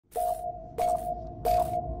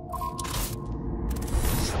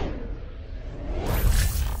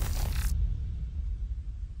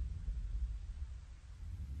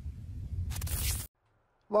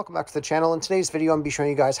Welcome back to the channel. In today's video, I'm going to be showing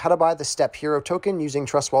you guys how to buy the Step Hero token using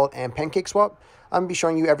Trust Wallet and PancakeSwap. I'm going to be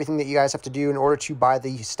showing you everything that you guys have to do in order to buy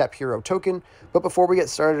the Step Hero token. But before we get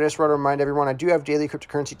started, I just want to remind everyone I do have daily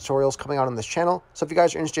cryptocurrency tutorials coming out on this channel. So if you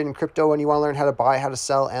guys are interested in crypto and you want to learn how to buy, how to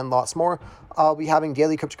sell, and lots more, I'll be having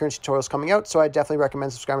daily cryptocurrency tutorials coming out. So I definitely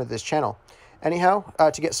recommend subscribing to this channel. Anyhow,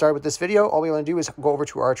 to get started with this video, all we want to do is go over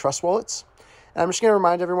to our Trust Wallets. And I'm just going to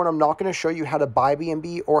remind everyone I'm not going to show you how to buy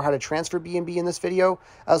BNB or how to transfer BNB in this video,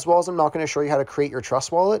 as well as I'm not going to show you how to create your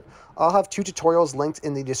Trust Wallet. I'll have two tutorials linked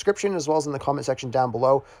in the description as well as in the comment section down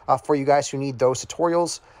below for you guys who need those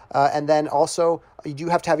tutorials. And then also, you do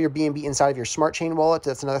have to have your BNB inside of your Smart Chain wallet.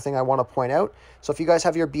 That's another thing I want to point out. So if you guys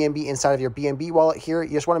have your BNB inside of your BNB wallet here,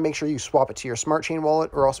 you just want to make sure you swap it to your Smart Chain wallet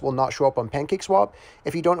or else it will not show up on PancakeSwap.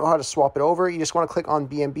 If you don't know how to swap it over, you just want to click on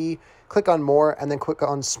BNB, click on More, and then click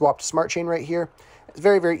on Swap to Smart Chain right here. It's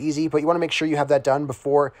very, very easy, but you want to make sure you have that done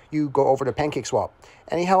before you go over to PancakeSwap.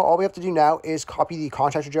 Anyhow, all we have to do now is copy the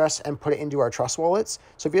contract address and put it into our Trust Wallets.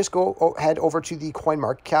 So if you just head over to the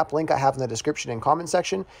CoinMarketCap link I have in the description and comment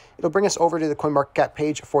section, it'll bring us over to the CoinMarketCap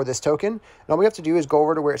page for this token. And all we have to do is go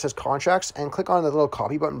over to where it says contracts and click on the little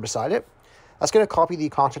copy button beside it. That's going to copy the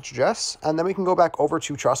contract address, and then we can go back over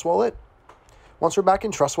to Trust Wallet. Once we're back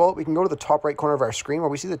in Trust Wallet, we can go to the top right corner of our screen where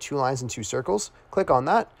we see the two lines and two circles. Click on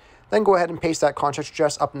that. Then go ahead and paste that contract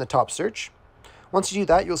address up in the top search. Once you do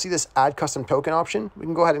that, you'll see this Add Custom Token option. We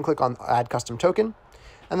can go ahead and click on Add Custom Token.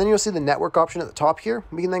 And then you'll see the network option at the top here.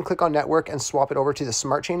 We can then click on network and swap it over to the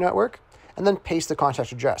Smart Chain network and then paste the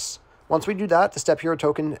contract address. Once we do that, the Step Hero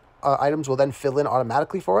token items will then fill in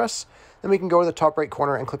automatically for us. Then we can go to the top right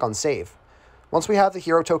corner and click on Save. Once we have the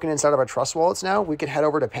Hero token inside of our Trust Wallets now, we can head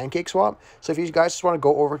over to PancakeSwap. So if you guys just want to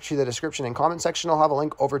go over to the description and comment section, I'll have a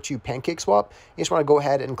link over to PancakeSwap. You just want to go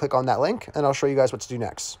ahead and click on that link, and I'll show you guys what to do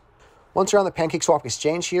next. Once you're on the PancakeSwap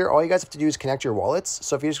exchange here, all you guys have to do is connect your wallets.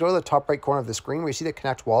 So if you just go to the top right corner of the screen where you see the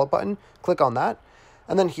Connect Wallet button, click on that.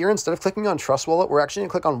 And then here, instead of clicking on Trust Wallet, we're actually going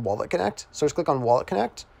to click on Wallet Connect. So just click on Wallet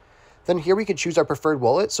Connect. Then here we could choose our preferred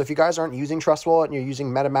wallet. So if you guys aren't using Trust Wallet and you're using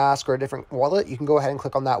MetaMask or a different wallet, you can go ahead and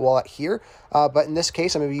click on that wallet here. But in this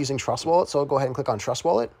case, I'm going to be using Trust Wallet. So I'll go ahead and click on Trust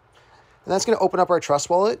Wallet. And that's going to open up our Trust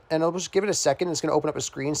Wallet. And I'll just give it a second. It's going to open up a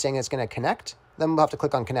screen saying it's going to connect. Then we'll have to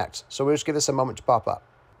click on Connect. So we'll just give this a moment to pop up.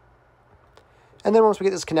 And then once we get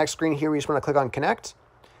this Connect screen here, we just want to click on Connect.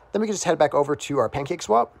 Then we can just head back over to our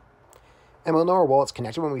PancakeSwap. And we'll know our wallet's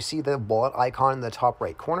connected when we see the wallet icon in the top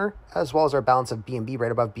right corner, as well as our balance of BNB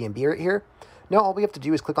right above BNB right here. Now all we have to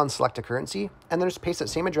do is click on Select a Currency, and then just paste that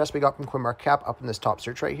same address we got from CoinMarketCap up in this top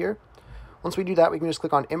search right here. Once we do that, we can just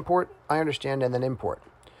click on Import, I understand, and then Import.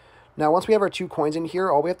 Now once we have our two coins in here,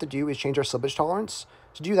 all we have to do is change our slippage tolerance.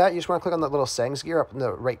 To do that, you just want to click on that little settings gear up in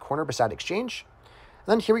the right corner beside Exchange.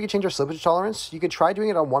 And then here we can change our slippage tolerance. You could try doing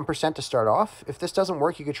it on 1% to start off. If this doesn't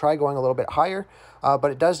work, you could try going a little bit higher, but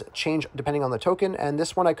it does change depending on the token. And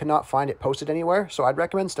this one, I could not find it posted anywhere. So I'd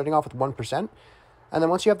recommend starting off with 1%. And then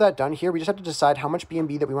once you have that done here, we just have to decide how much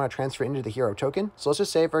BNB that we want to transfer into the Hero token. So let's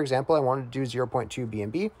just say, for example, I wanted to do 0.2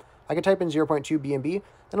 BNB. I can type in 0.2 BNB,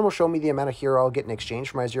 then it will show me the amount of Hero I'll get in exchange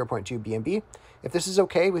for my 0.2 BNB. If this is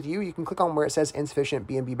okay with you, you can click on where it says insufficient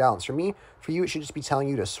BNB balance. For me, for you, it should just be telling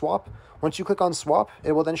you to swap. Once you click on swap,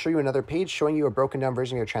 it will then show you another page showing you a broken down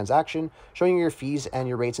version of your transaction, showing you your fees and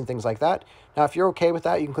your rates and things like that. Now, if you're okay with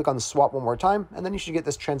that, you can click on the swap one more time, and then you should get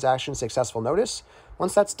this transaction successful notice.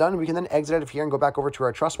 Once that's done, we can then exit out of here and go back over to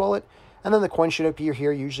our Trust Wallet. And then the coin should appear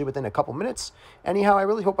here usually within a couple minutes. Anyhow, I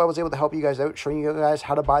really hope I was able to help you guys out, showing you guys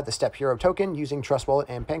how to buy the Step Hero token using Trust Wallet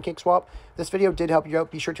and PancakeSwap. If this video did help you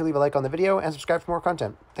out, be sure to leave a like on the video and subscribe for more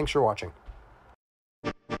content. Thanks for watching.